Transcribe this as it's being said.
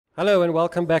Hello and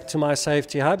welcome back to My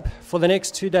Safety Hub. For the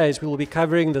next 2 days we will be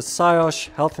covering the Saiosh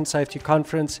Health and Safety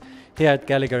Conference here at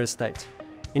Gallagher Estate.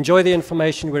 Enjoy the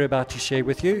information we're about to share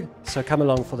with you, so come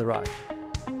along for the ride.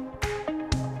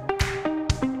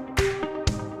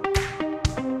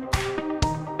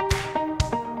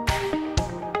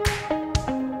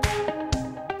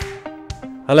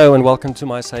 Hello and welcome to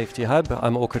My Safety Hub.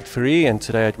 I'm Ockert and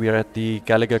today we are at the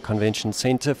Gallagher Convention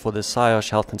Centre for the Saiosh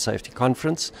Health and Safety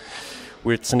Conference.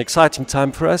 It's an exciting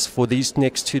time for us. For these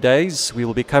next 2 days, we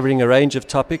will be covering a range of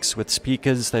topics with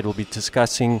speakers that will be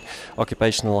discussing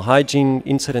occupational hygiene,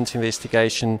 incident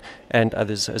investigation, and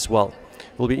others as well.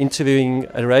 We'll be interviewing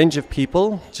a range of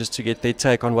people just to get their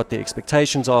take on what the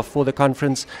expectations are for the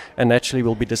conference, and naturally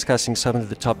we'll be discussing some of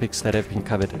the topics that have been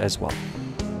covered as well.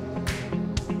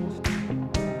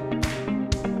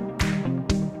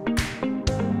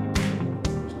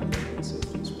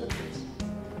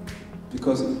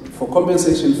 Because for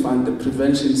compensation fund, the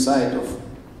prevention side of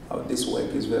this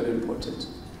work is very important.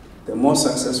 The more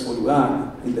successful we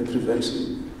are in the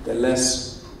prevention, the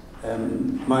less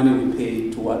money we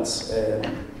pay towards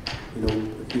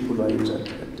people who are injured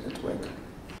at work.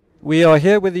 We are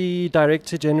here with the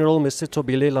Director General, Mr.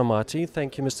 Thobile Lamati.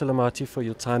 Thank you, Mr. Lamati, for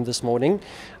your time this morning.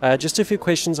 Just a few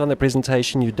questions on the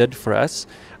presentation you did for us.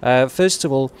 First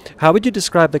of all, how would you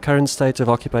describe the current state of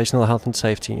occupational health and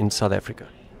safety in South Africa?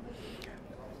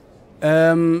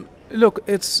 Look,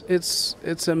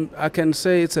 I can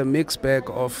say it's a mixed bag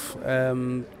of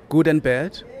good and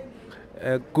bad.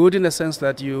 Good in the sense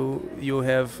that you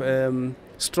have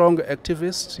strong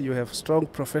activists, you have strong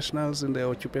professionals in the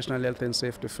occupational health and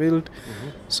safety field. Mm-hmm.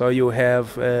 So you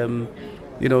have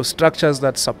structures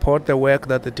that support the work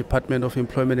that the Department of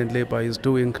Employment and Labour is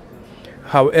doing.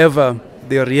 However,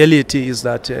 the reality is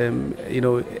that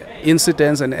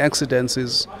incidents and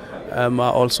accidents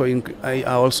are also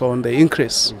on the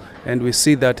increase, and we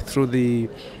see that through the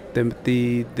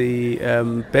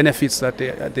benefits that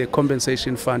the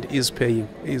compensation fund is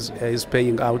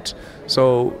paying out.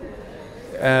 So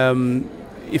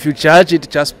if you judge it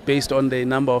just based on the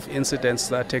number of incidents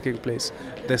that are taking place,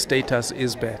 the status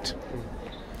is bad.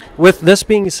 With this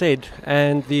being said,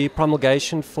 and the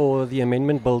promulgation for the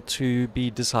amendment bill to be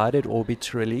decided or be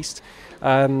released,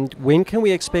 when can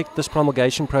we expect this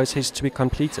promulgation process to be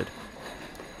completed?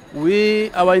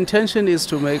 Our intention is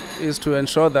to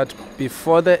ensure that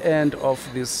before the end of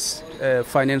this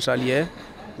financial year,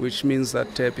 which means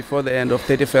that before the end of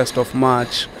 31st of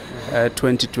March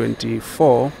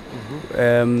 2024,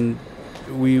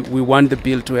 we want the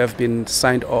bill to have been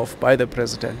signed off by the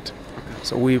President.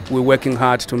 So we're working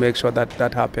hard to make sure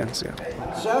that happens. Yeah.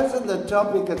 Chosen the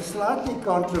topic, it's slightly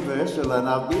controversial, and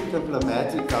I've been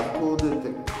diplomatic. I've called it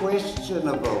the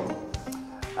questionable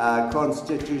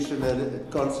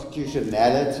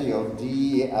constitutionality of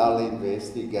DEL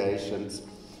investigations.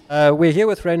 We're here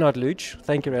with Raynard Looch.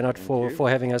 Thank you, Raynard, for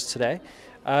having us today.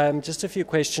 Just a few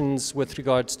questions with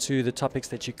regards to the topics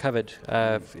that you covered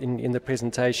in the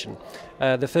presentation.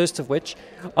 The first of which,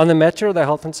 on the matter of the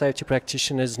health and safety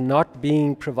practitioners not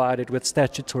being provided with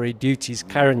statutory duties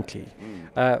currently,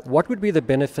 what would be the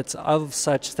benefits of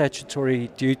such statutory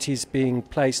duties being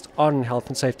placed on health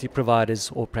and safety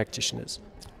providers or practitioners?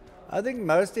 I think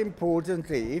most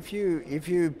importantly, if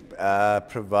you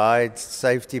provide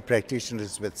safety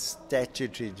practitioners with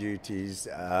statutory duties,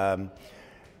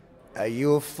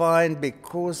 you'll find,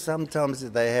 because sometimes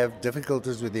they have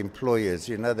difficulties with employers,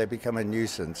 they become a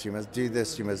nuisance. You must do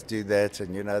this, you must do that,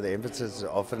 and the emphasis is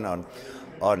often on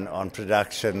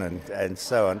production and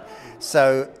so on.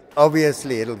 So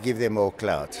obviously it'll give them more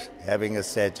clout, having a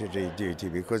statutory duty,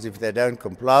 because if they don't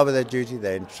comply with that duty,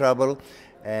 they're in trouble.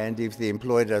 And if the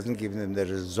employer doesn't give them the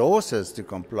resources to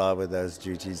comply with those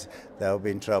duties, they'll be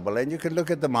in trouble. And you can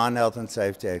look at the Mine Health and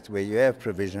Safety Act, where you have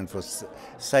provision for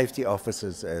safety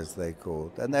officers, as they're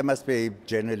called. And they must be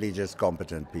generally just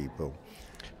competent people.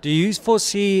 Do you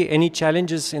foresee any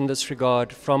challenges in this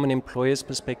regard from an employer's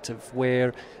perspective,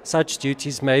 where such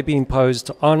duties may be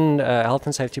imposed on health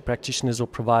and safety practitioners or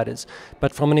providers,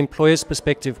 but from an employer's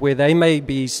perspective, where they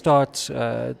maybe start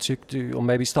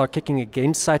kicking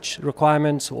against such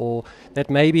requirements, or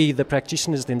that maybe the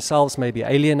practitioners themselves may be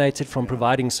alienated from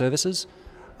providing services?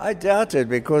 I doubt it,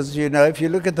 because if you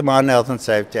look at the Mine Health and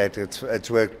Safety Act,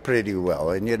 it's worked pretty well,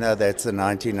 and that's the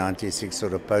 1996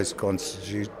 sort of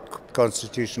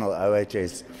post-constitutional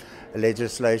OHS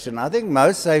legislation. I think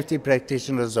most safety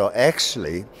practitioners are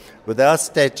actually, without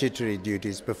statutory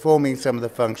duties, performing some of the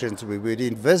functions we would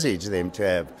envisage them to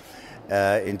have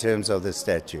in terms of the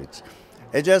statutes.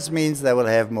 It just means they will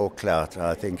have more clout,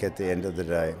 I think, at the end of the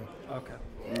day. Okay.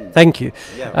 Thank you.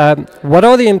 What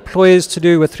are the employers to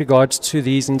do with regards to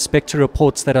these inspector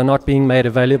reports that are not being made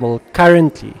available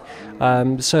currently?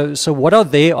 So what are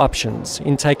their options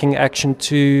in taking action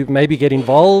to maybe get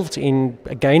involved in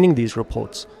gaining these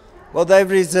reports? Well, they've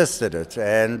resisted it,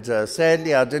 and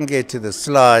sadly I didn't get to the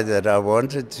slide that I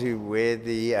wanted to, where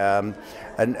the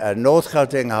North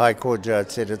Gauteng High Court judge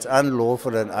said it's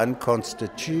unlawful and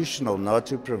unconstitutional not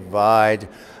to provide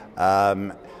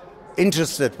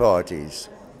interested parties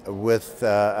with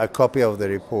a copy of the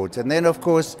report. And then, of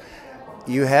course,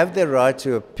 you have the right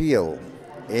to appeal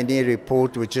any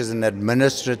report which is an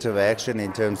administrative action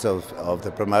in terms of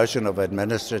the Promotion of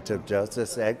Administrative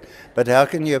Justice Act. But how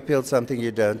can you appeal something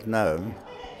you don't know?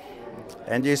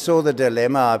 And you saw the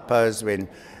dilemma I posed when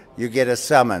you get a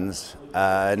summons,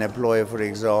 an employer, for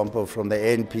example, from the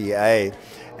NPA,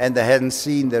 and they hadn't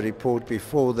seen the report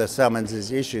before the summons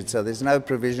is issued. So there's no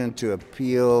provision to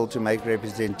appeal, to make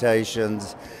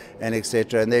representations, and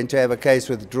etc. And then to have a case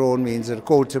withdrawn means a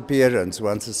court appearance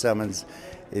once the summons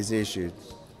is issued.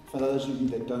 For those of you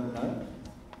that don't know,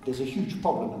 there's a huge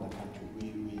problem in the country.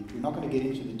 We're not going to get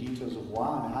into the details of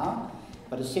why and how,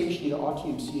 but essentially the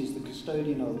RTMC is the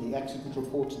custodian of the accident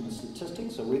reports and the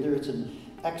statistics. So whether it's an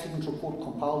accident report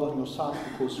compiled on your site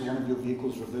because one of your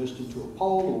vehicles reversed into a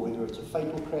pole, or whether it's a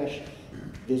fatal crash,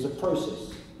 there's a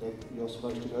process that you're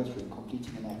supposed to go through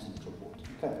completing an accident report.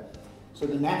 Okay. So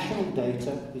the national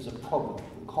data is a problem.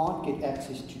 You can't get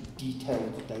access to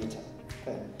detailed data.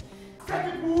 Okay.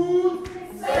 Second move!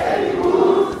 Second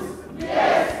move!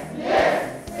 Yes,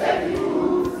 yes, second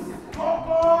move! Top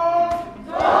on!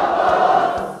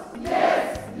 Top on!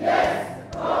 Yes,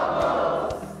 yes, top on!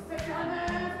 Second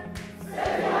hand!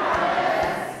 Second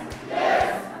hand!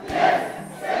 Yes, yes,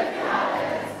 second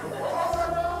hand! Top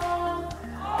on!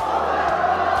 Top on!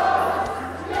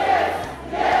 Yes,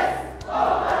 yes,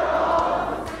 top on!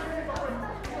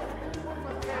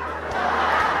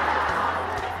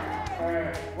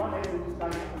 One day we'll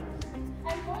start.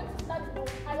 I'm going to study law.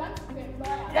 I want to be a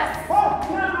lawyer. Yes! Oh,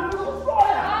 you're a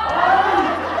lawyer!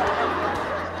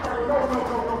 No.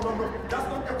 That's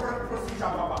not the correct procedure,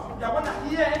 Baba. You want to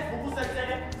hear who said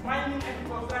mining and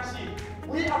construction.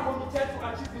 We are committed to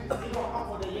achieving zero harm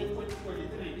for the year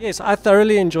 2023. Yes, I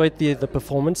thoroughly enjoyed the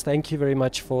performance. Thank you very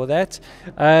much for that.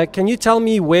 Can you tell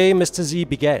me where Mr. Z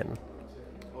began?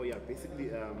 Oh yeah, basically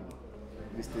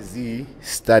Mr. Z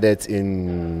started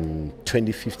in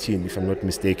 2015, if I'm not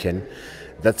mistaken.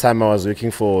 That time I was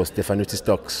working for Stefanuti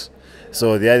Stocks.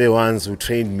 So they are the ones who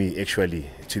trained me actually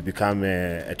to become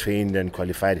a trained and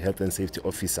qualified health and safety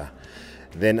officer.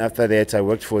 Then after that I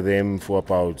worked for them for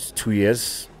about 2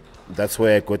 years. That's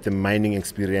where I got the mining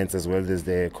experience as well as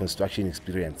the construction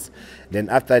experience. Then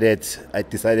after that, I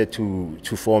decided to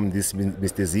form this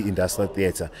Mr. Z Industrial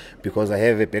Theatre because I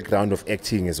have a background of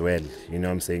acting as well, you know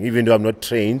what I'm saying? Even though I'm not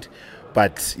trained,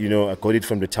 but, you know, I got it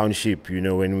from the township, you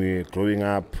know, when we were growing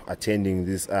up, attending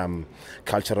these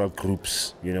cultural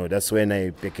groups, you know, that's when I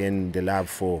began the love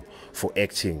for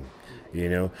acting. You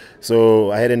know,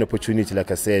 so I had an opportunity,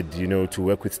 like I said, you know, to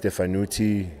work with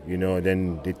Stefanuti, you know,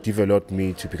 then they developed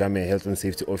me to become a health and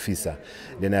safety officer.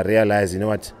 Then I realized, you know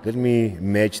what, let me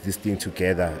merge this thing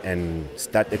together and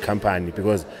start a company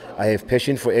because I have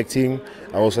passion for acting,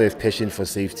 I also have passion for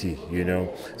safety, you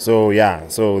know. So yeah,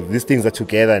 so these things are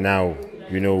together now,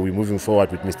 you know, we're moving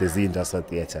forward with Mr. Z Industrial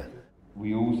Theatre.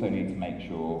 We also need to make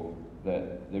sure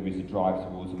that there is a drive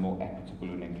towards a more equitable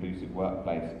and inclusive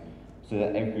workplace, so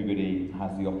that everybody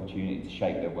has the opportunity to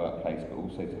shape their workplace, but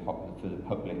also for the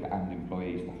public and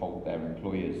employees to hold their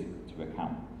employers to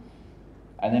account.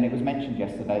 And then it was mentioned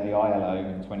yesterday, the ILO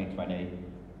in 2020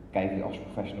 gave the OSH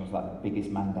professionals like the biggest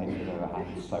mandate we've ever had.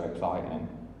 It's so exciting.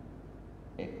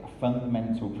 A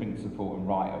fundamental principle and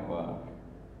right at work,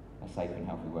 a safe and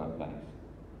healthy workplace.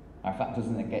 Now, if that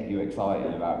doesn't get you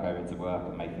excited about going to work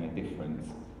and making a difference,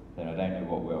 then I don't know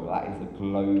what will. That is a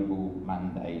global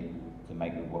mandate to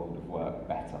make the world of work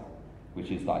better,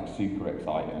 which is like super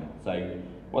exciting. So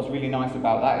what's really nice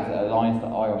about that is it aligns to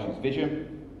Saiosh's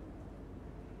vision,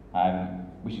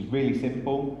 which is really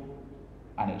simple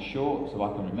and it's short so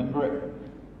I can remember it.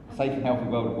 A safe and healthy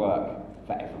world of work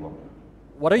for everyone.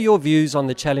 What are your views on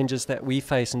the challenges that we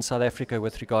face in South Africa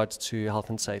with regards to health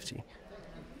and safety?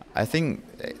 I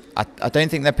don't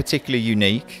think they're particularly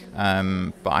unique,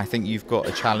 but I think you've got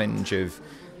a challenge of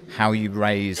how you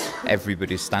raise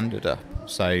everybody's standard up.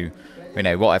 So, you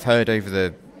know, what I've heard over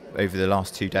the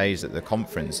last 2 days at the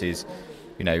conference is,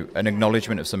 you know, an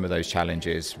acknowledgement of some of those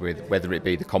challenges, with whether it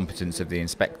be the competence of the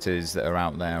inspectors that are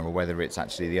out there, or whether it's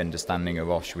actually the understanding of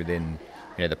OSH within,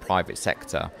 you know, the private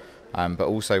sector, but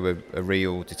also a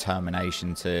real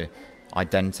determination to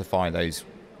identify those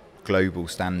global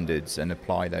standards and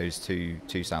apply those to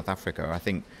South Africa. I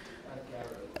think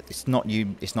it's not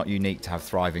unique to have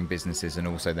thriving businesses and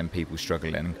also then people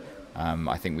struggling.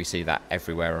 I think we see that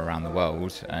everywhere around the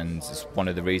world, and it's one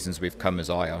of the reasons we've come as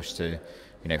Saiosh to,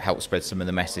 help spread some of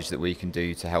the message that we can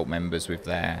do to help members with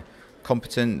their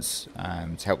competence,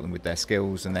 to help them with their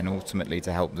skills, and then ultimately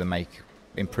to help them make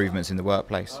improvements in the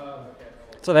workplace.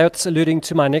 So that's alluding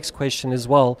to my next question as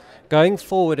well. Going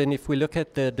forward, and if we look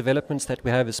at the developments that we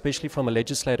have, especially from a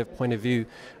legislative point of view,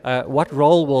 what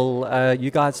role will you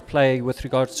guys play with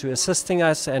regards to assisting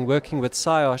us and working with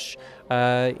Saiosh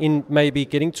in maybe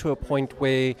getting to a point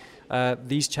where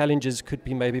these challenges could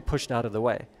be maybe pushed out of the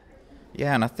way?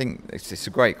 Yeah, and I think it's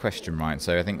a great question, right?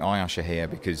 So I think Saiosh are here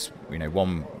because,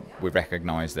 one, we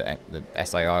recognise that the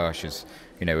SA Saiosh is,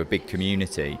 a big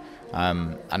community.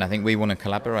 And I think we want to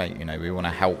collaborate, we want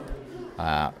to help,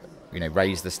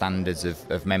 raise the standards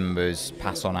of members,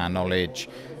 pass on our knowledge.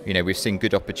 We've seen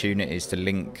good opportunities to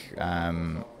link,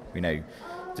 the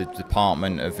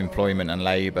Department of Employment and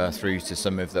Labour through to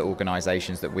some of the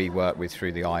organisations that we work with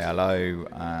through the ILO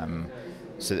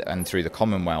and through the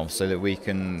Commonwealth, so that we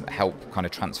can help kind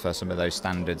of transfer some of those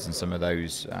standards and some of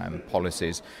those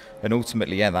policies. And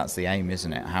ultimately, that's the aim,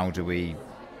 isn't it? How do we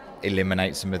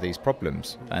eliminate some of these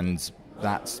problems? And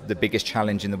that's the biggest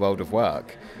challenge in the world of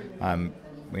work. I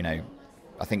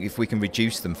think if we can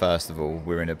reduce them first of all,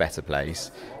 we're in a better place,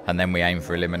 and then we aim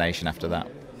for elimination after that.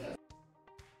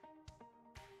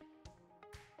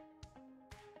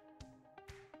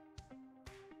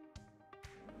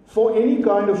 For any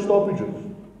kind of stoppages,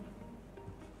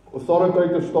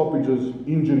 authoritative stoppages,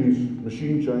 injuries,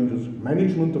 machine changes,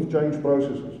 management of change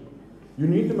processes, you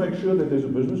need to make sure that there's a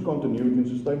business continuity and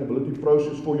sustainability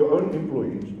process for your own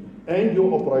employees and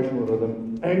your operational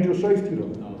rhythm and your safety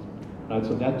rhythm. Right,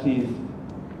 so that is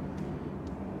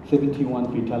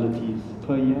 71 fatalities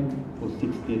per year or 6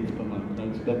 deaths per month.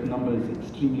 Right, so that number is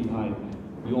extremely high.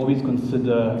 We always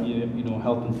consider,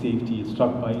 health and safety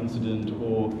struck by incident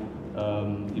or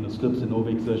slips and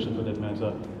overexertion for that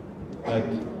matter. But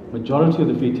majority of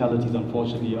the fatalities,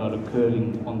 unfortunately, are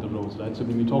occurring on the roads, right? So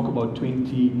when we talk about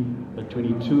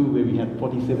 2022, where we had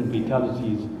 47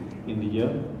 fatalities in the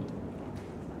year,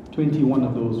 21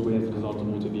 of those were as a result of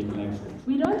motor vehicle accidents.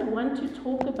 We don't want to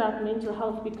talk about mental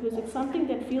health because it's something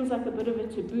that feels like a bit of a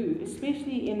taboo,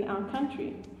 especially in our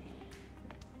country,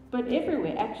 but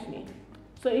everywhere actually.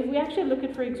 So if we actually look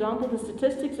at, for example, the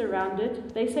statistics around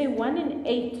it, they say 1 in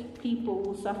 8 people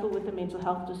will suffer with a mental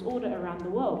health disorder around the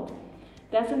world.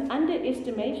 That's an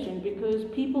underestimation because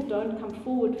people don't come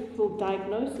forward for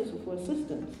diagnosis or for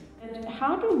assistance. And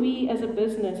how do we as a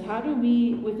business, how do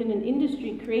we within an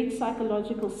industry create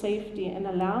psychological safety and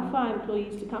allow for our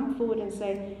employees to come forward and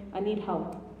say, I need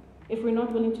help, if we're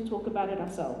not willing to talk about it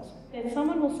ourselves? That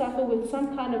someone will suffer with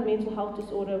some kind of mental health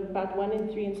disorder, about 1 in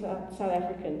 3 in South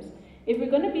Africans. If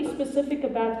we're going to be specific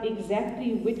about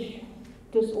exactly which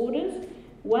disorders,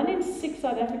 1 in 6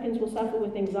 South Africans will suffer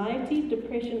with anxiety,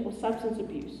 depression, or substance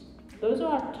abuse. Those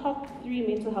are our top 3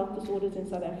 mental health disorders in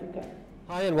South Africa.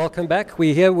 Hi and welcome back.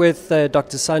 We're here with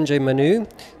Dr. Sanjay Munnoo,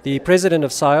 the President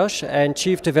of Saiosh and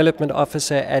Chief Development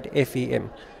Officer at FEM.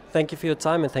 Thank you for your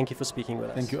time and thank you for speaking with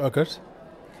us. Thank you, Ockert.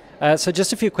 So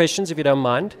just a few questions, if you don't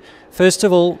mind. First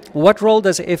of all, what role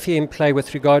does FEM play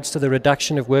with regards to the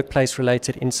reduction of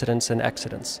workplace-related incidents and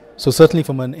accidents? So certainly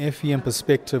from an FEM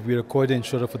perspective, we're a quality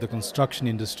insurer for the construction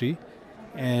industry.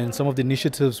 And some of the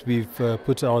initiatives we've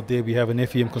put out there, we have an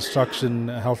FEM Construction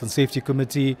Health and Safety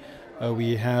Committee.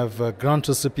 We have grant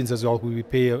recipients as well who we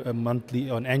pay a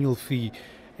monthly or an annual fee.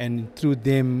 And through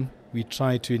them, we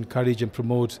try to encourage and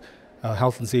promote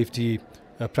health and safety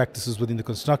practices within the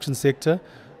construction sector.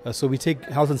 So we take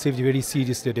health and safety very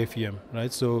seriously at FEM,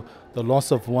 right? So the loss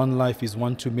of one life is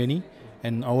one too many,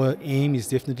 and our aim is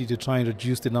definitely to try and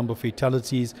reduce the number of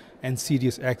fatalities and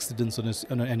serious accidents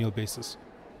on an annual basis.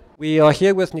 We are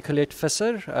here with Nicolette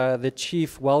Visser, the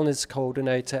Chief Wellness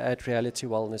Coordinator at Reality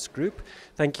Wellness Group.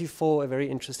 Thank you for a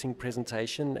very interesting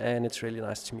presentation, and it's really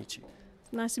nice to meet you.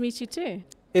 Nice to meet you too.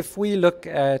 If we look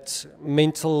at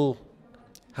mental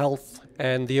health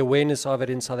and the awareness of it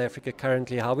in South Africa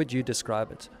currently, how would you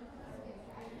describe it?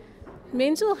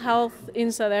 Mental health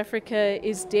in South Africa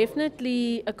is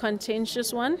definitely a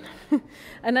contentious one.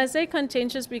 And I say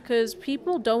contentious because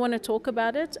people don't want to talk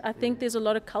about it. I think there's a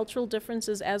lot of cultural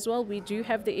differences as well. We do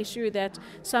have the issue that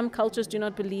some cultures do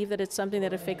not believe that it's something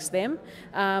that affects them.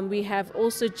 We have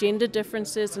also gender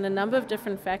differences and a number of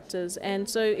different factors. And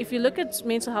so if you look at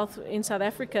mental health in South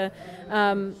Africa,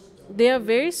 there are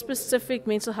very specific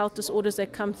mental health disorders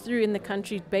that come through in the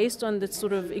country based on the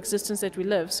sort of existence that we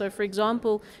live. So, for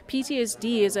example,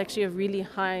 PTSD is actually a really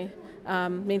high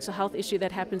mental health issue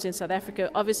that happens in South Africa,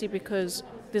 obviously because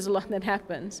there's a lot that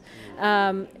happens,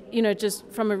 just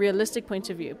from a realistic point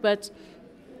of view. But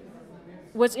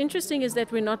what's interesting is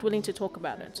that we're not willing to talk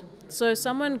about it. So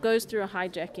someone goes through a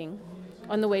hijacking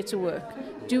on the way to work.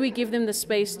 Do we give them the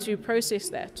space to process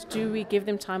that? Do we give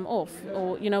them time off?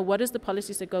 Or, what is the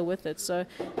policies that go with it? So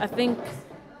I think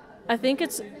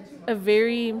it's a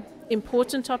very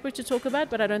important topic to talk about,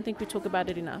 but I don't think we talk about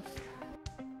it enough.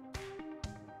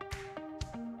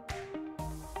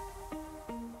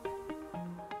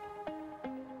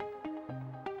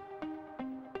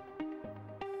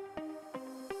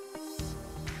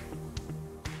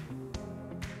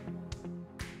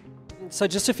 So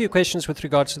just a few questions with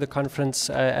regards to the conference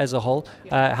as a whole.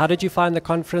 How did you find the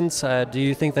conference? Do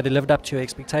you think that it lived up to your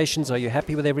expectations? Are you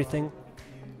happy with everything?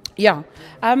 Yeah,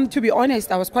 to be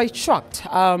honest, I was quite shocked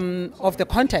of the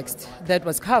context that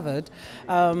was covered.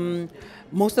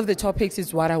 Most of the topics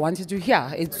is what I wanted to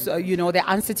hear. It's, the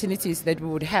uncertainties that we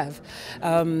would have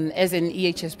as an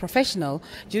EHS professional,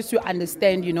 just to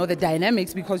understand, the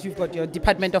dynamics, because you've got your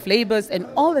Department of Labour and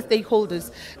all the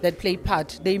stakeholders that play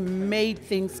part. They made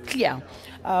things clear.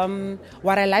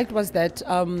 What I liked was that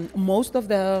most of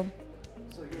the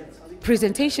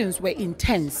presentations were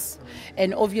intense,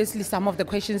 and obviously some of the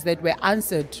questions that were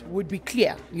answered would be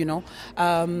clear,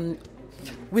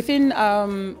 within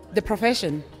the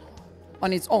profession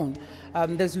on its own.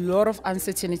 There's a lot of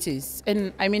uncertainties,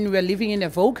 and I mean, we're living in a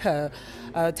VUCA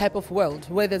type of world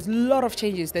where there's a lot of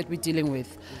changes that we're dealing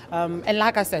with. And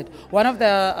like I said, one of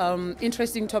the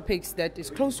interesting topics that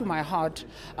is close to my heart,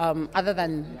 other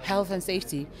than health and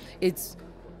safety, it's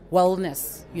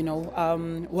wellness.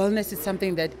 Wellness is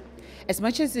something that, as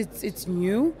much as it's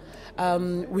new,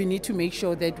 we need to make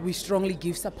sure that we strongly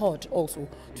give support also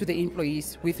to the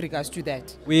employees with regards to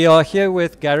that. We are here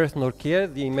with Gareth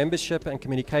Nortje, the Membership and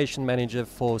Communication Manager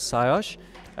for Saiosh.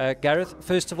 Gareth,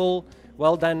 first of all,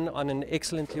 well done on an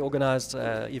excellently organized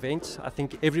event. I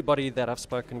think everybody that I've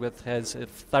spoken with has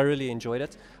thoroughly enjoyed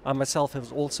it. I myself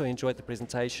have also enjoyed the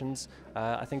presentations.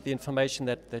 I think the information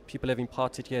that people have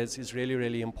imparted here is really,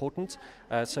 really important.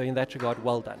 So in that regard,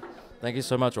 well done. Thank you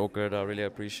so much, Ockert. I really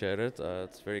appreciate it.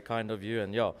 It's very kind of you,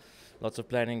 and lots of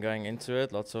planning going into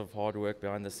it, lots of hard work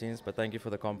behind the scenes, but thank you for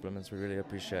the compliments. We really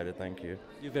appreciate it. Thank you.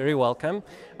 You're very welcome.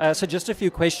 So just a few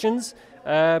questions,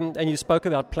 and you spoke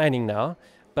about planning now,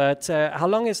 but how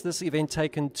long has this event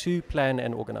taken to plan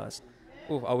and organize?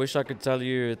 I wish I could tell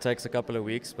you it takes a couple of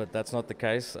weeks, but that's not the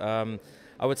case. I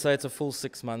would say it's a full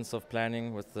 6 months of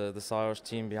planning with the Saiosh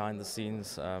team behind the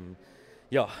scenes.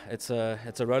 It's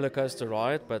a roller coaster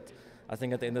ride, but I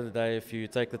think at the end of the day, if you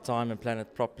take the time and plan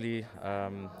it properly,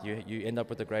 you end up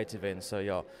with a great event. So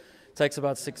it takes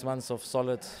about 6 months of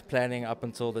solid planning up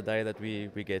until the day that we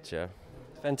get here.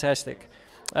 Fantastic.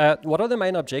 What are the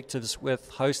main objectives with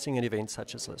hosting an event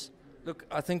such as this? Look,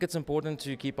 I think it's important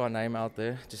to keep our name out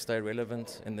there, to stay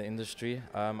relevant in the industry.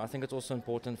 I think it's also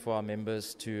important for our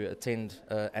members to attend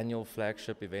annual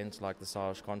flagship events like the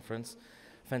Saiosh Conference.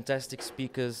 Fantastic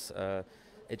speakers,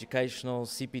 educational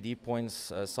CPD points,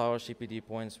 Saiosh CPD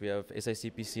points. We have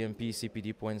SACP CMP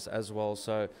CPD points as well.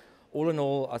 So all in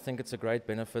all, I think it's a great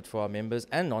benefit for our members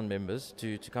and non-members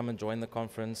to come and join the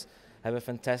conference, have a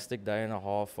fantastic day and a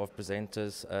half of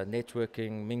presenters,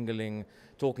 networking, mingling,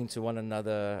 talking to one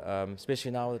another,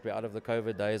 especially now that we're out of the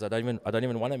COVID days. I don't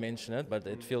even want to mention it, but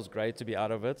it feels great to be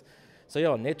out of it. So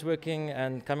networking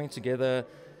and coming together,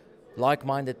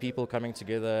 like-minded people coming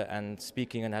together and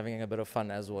speaking and having a bit of fun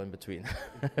as well in between.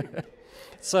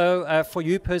 So for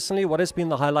you personally, what has been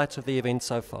the highlight of the event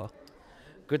so far?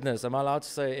 Goodness, am I allowed to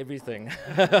say everything?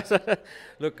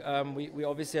 Look, we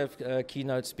obviously have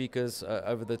keynote speakers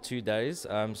over the 2 days,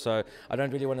 so I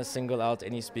don't really want to single out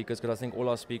any speakers because I think all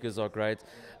our speakers are great.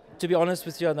 To be honest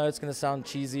with you, I know it's going to sound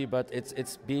cheesy, but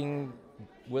it's being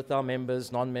with our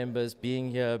members, non-members,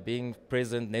 being here, being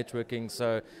present, networking.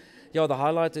 So the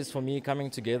highlight is for me coming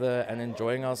together and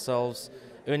enjoying ourselves,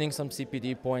 earning some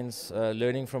CPD points,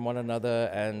 learning from one another,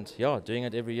 and doing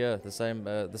it every year, the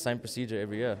same procedure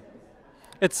every year.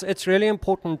 It's really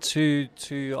important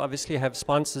to obviously have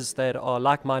sponsors that are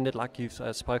like-minded, like you've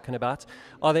spoken about.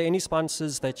 Are there any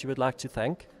sponsors that you would like to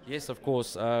thank? Yes, of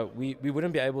course. We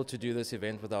wouldn't be able to do this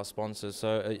event without sponsors,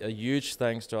 so a huge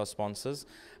thanks to our sponsors.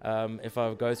 If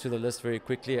I go through the list very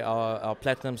quickly, our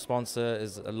platinum sponsor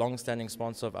is a long-standing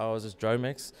sponsor of ours, is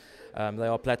Dromex. They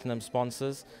are platinum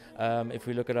sponsors. If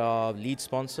we look at our lead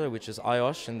sponsor, which is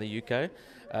Saiosh in the UK,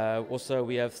 Also,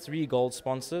 we have 3 gold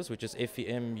sponsors, which is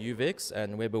FEM, UVEX,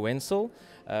 and Weber Wenzel.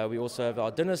 We also have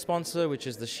our dinner sponsor, which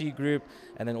is the She Group,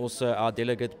 and then also our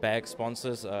delegate bag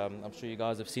sponsors. I'm sure you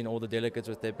guys have seen all the delegates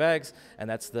with their bags, and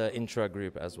that's the Intra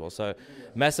Group as well. So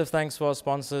massive thanks for our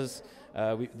sponsors.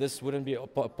 This wouldn't be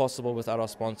possible without our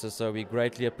sponsors, so we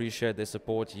greatly appreciate their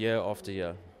support year after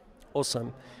year.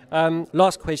 Awesome.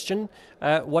 Last question.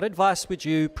 What advice would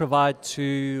you provide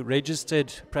to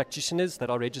registered practitioners that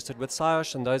are registered with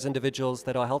Saiosh and those individuals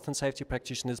that are health and safety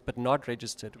practitioners but not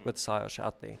registered with Saiosh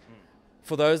out there?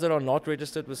 For those that are not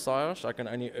registered with Saiosh, I can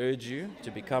only urge you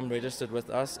to become registered with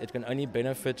us. It can only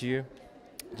benefit you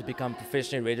to become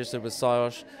professionally registered with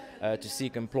Saiosh, to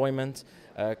seek employment.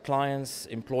 Clients,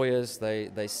 employers,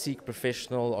 they seek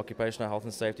professional occupational health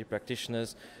and safety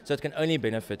practitioners, so it can only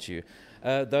benefit you.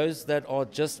 Those that are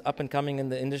just up and coming in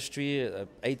the industry,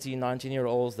 18,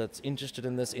 19-year-olds that's interested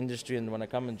in this industry and want to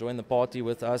come and join the party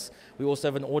with us, we also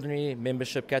have an ordinary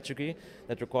membership category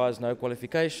that requires no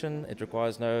qualification, it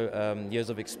requires no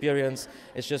years of experience.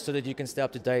 It's just so that you can stay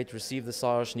up to date, receive the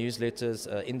Saiosh newsletters,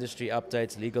 industry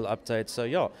updates, legal updates. So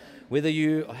yeah, whether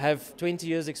you have 20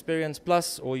 years experience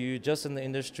plus or you just in the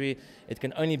industry, it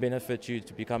can only benefit you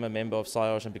to become a member of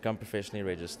Saiosh and become professionally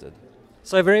registered.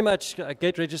 So very much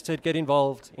get registered, get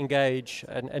involved, engage,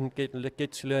 and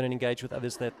get to learn and engage with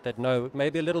others that know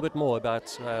maybe a little bit more about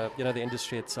the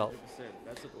industry itself.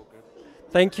 That's it, Ockert.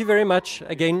 Thank you very much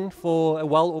again for a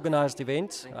well-organized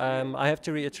event. I have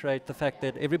to reiterate the fact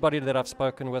that everybody that I've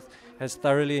spoken with has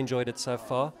thoroughly enjoyed it so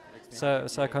far.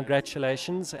 So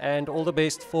congratulations and all the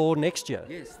best for next year.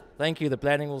 Yes, thank you. The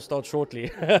planning will start shortly.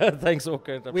 Thanks,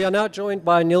 Ockert. We are now joined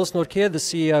by Niels Nordkeer, the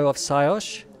CEO of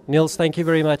Saiosh. Niels, thank you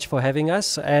very much for having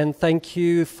us, and thank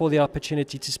you for the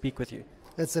opportunity to speak with you.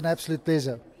 It's an absolute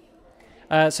pleasure.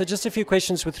 So just a few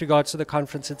questions with regards to the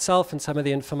conference itself and some of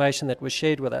the information that was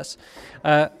shared with us.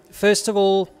 First of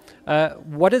all,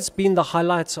 what has been the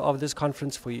highlights of this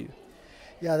conference for you?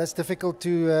 Yeah, that's difficult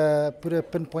to put a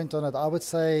pinpoint on it. I would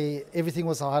say everything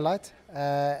was a highlight,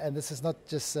 and this is not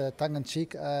just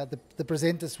tongue-in-cheek. The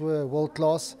presenters were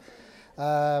world-class.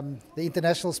 The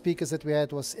international speakers that we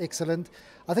had was excellent.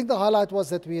 I think the highlight was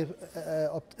that we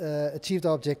achieved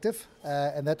our objective,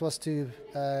 and that was to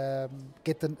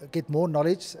get more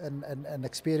knowledge and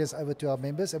experience over to our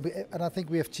members, and I think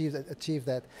we have achieved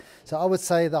that. So I would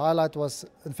say the highlight was,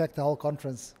 in fact, the whole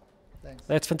conference. Thanks.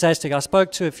 That's fantastic. I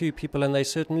spoke to a few people and they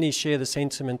certainly share the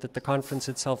sentiment that the conference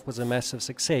itself was a massive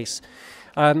success.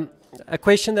 A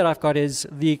question that I've got is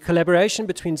the collaboration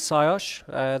between Saiosh,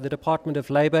 the Department of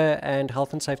Labour and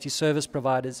Health and Safety Service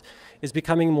providers is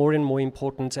becoming more and more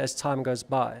important as time goes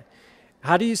by.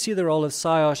 How do you see the role of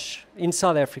Saiosh in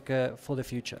South Africa for the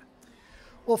future?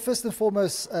 Well, first and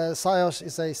foremost, Saiosh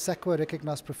is a SACWA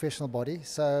recognized professional body.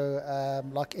 So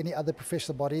like any other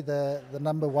professional body, the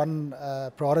number one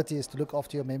priority is to look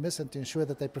after your members and to ensure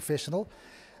that they're professional.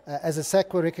 As a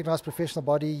SACWA recognized professional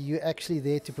body, you're actually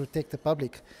there to protect the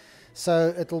public.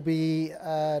 So it'll be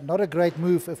not a great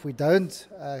move if we don't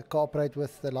cooperate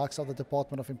with the likes of the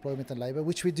Department of Employment and Labour,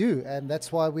 which we do, and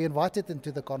that's why we invited them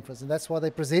to the conference, and that's why they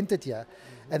presented here,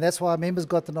 and that's why our members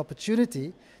got an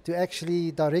opportunity to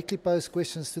actually directly pose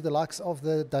questions to the likes of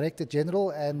the Director General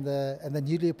and the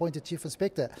newly appointed Chief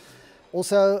Inspector.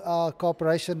 Also, our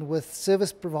cooperation with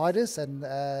service providers and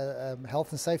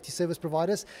health and safety service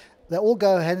providers, they all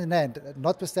go hand in hand,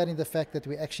 notwithstanding the fact that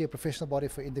we're actually a professional body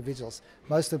for individuals.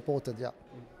 Most important, yeah.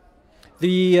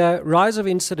 The rise of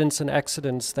incidents and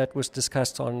accidents that was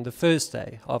discussed on the first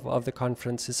day of the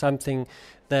conference is something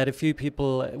that a few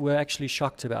people were actually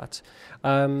shocked about.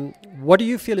 What do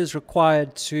you feel is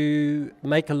required to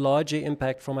make a larger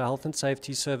impact from a health and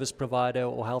safety service provider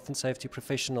or health and safety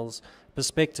professionals'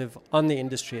 perspective on the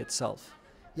industry itself?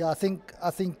 Yeah, I think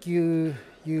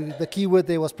the key word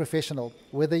there was professional.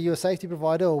 Whether you're a safety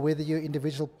provider or whether you're an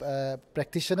individual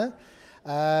practitioner,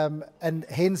 and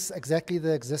hence exactly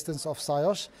the existence of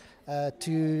Saiosh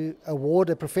to award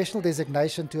a professional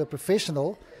designation to a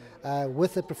professional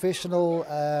with a professional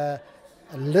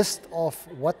list of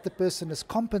what the person is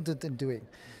competent in doing.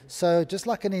 So just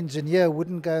like an engineer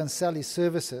wouldn't go and sell his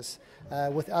services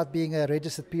without being a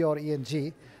registered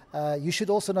PRENG, you should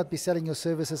also not be selling your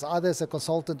services either as a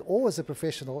consultant or as a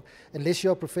professional unless you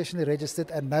are professionally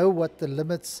registered and know what the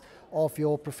limits of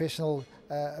your professional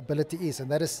ability is, and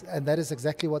that is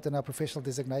exactly what in our professional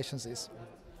designations is.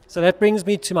 So that brings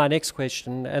me to my next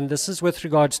question, and this is with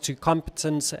regards to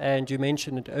competence, and you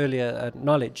mentioned it earlier,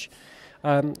 knowledge.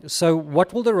 So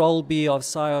what will the role be of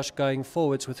Saiosh going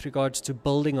forwards with regards to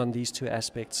building on these two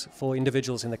aspects for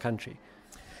individuals in the country?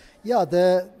 Yeah,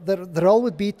 the role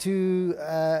would be to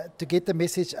get the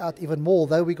message out even more.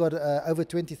 Though we got over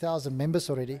 20,000 members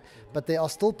already, but there are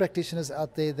still practitioners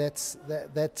out there that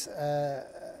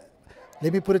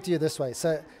let me put it to you this way.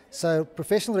 So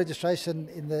professional registration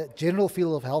in the general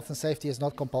field of health and safety is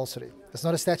not compulsory. It's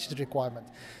not a statutory requirement.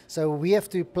 So we have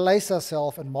to place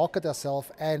ourselves and market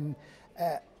ourselves, and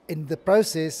in the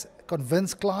process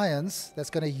convince clients that's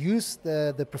going to use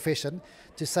the profession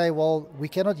to say, well, we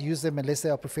cannot use them unless they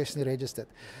are professionally registered.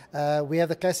 We have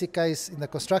the classic case in the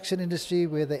construction industry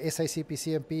where the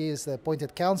SACP-CMP is the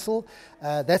appointed council.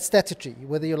 That's statutory,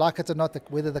 whether you like it or not,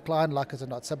 whether the client likes it or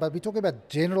not. So, but we're talking about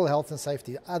general health and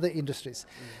safety, other industries.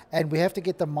 And we have to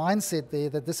get the mindset there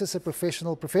that this is a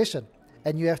professional profession,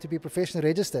 and you have to be professionally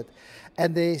registered.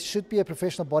 And there should be a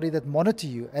professional body that monitor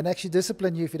you and actually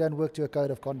discipline you if you don't work to a code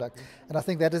of conduct. And I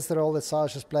think that is the role that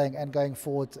Saiosh is playing, and going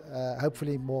forward,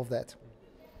 hopefully more of that.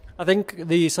 I think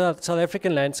the South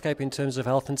African landscape in terms of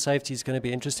health and safety is going to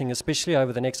be interesting, especially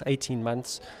over the next 18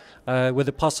 months with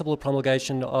the possible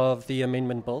promulgation of the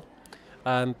amendment bill.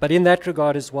 But in that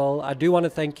regard as well, I do want to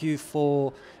thank you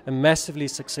for a massively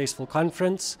successful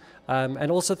conference,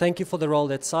 and also thank you for the role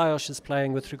that Saiosh is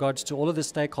playing with regards to all of the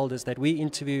stakeholders that we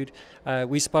interviewed.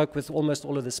 We spoke with almost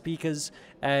all of the speakers,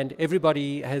 and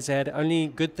everybody has had only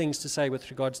good things to say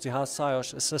with regards to how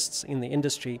Saiosh assists in the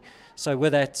industry. So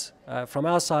with that, from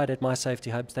our side at My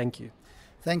Safety Hub, thank you.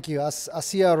 Thank you. I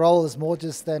see our role as more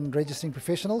just than registering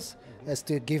professionals, as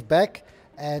to give back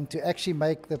and to actually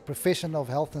make the profession of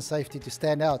health and safety to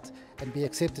stand out and be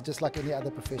accepted just like any other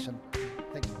profession.